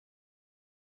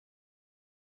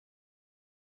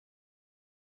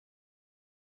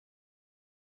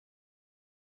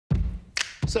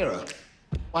Sarah,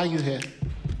 why are you here?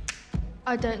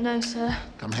 I don't know, sir.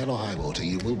 Come hell or high water,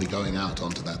 you will be going out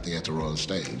onto that Theatre Royal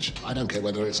stage. I don't care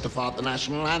whether it's to fart the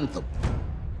national anthem.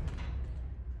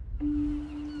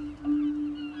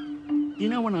 You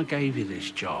know, when I gave you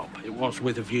this job, it was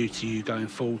with a view to you going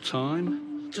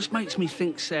full-time. It just makes me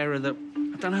think, Sarah, that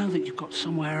I don't know, that you've got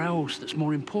somewhere else that's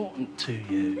more important to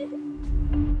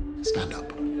you. Stand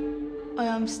up. I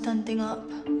am standing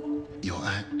up. Your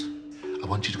act. I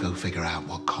want you to go figure out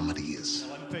what comedy is.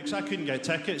 Olympics, I couldn't get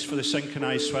tickets for the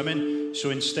synchronised swimming,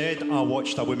 so instead I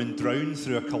watched a woman drown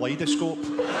through a kaleidoscope.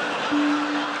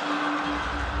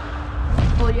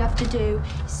 All you have to do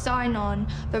is sign on,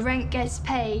 the rent gets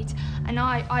paid, and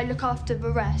I look after the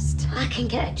rest. I can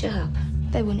get a job.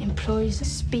 They wouldn't employ us a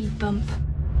speed bump.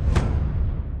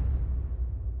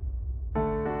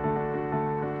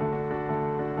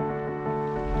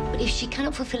 But if she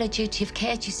cannot fulfil her duty of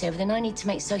care to you, Sarah, then I need to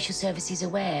make social services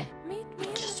aware. I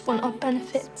just want our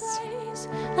benefits.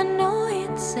 I know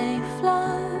it's a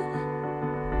flood.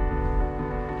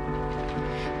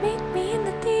 Meet me in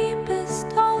the deepest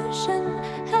ocean.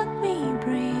 Help me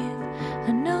breathe.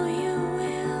 I know you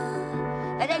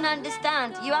will. I don't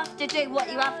understand. You have to do what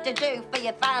you have to do for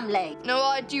your family. No,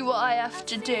 I do what I have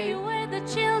to do. Where the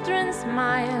children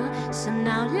smile. So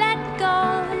now let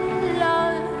go,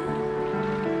 love.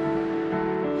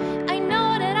 I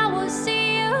know that I will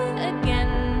see you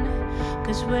again.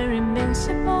 'Cause we're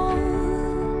invincible.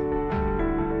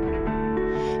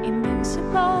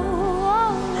 Invincible.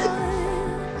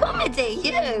 Comedy,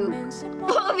 you?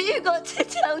 What have you got to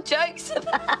tell jokes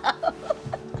about?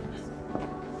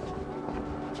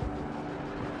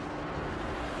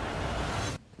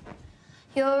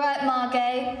 You all right,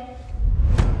 Margate?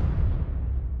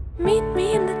 Meet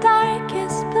me in the dark.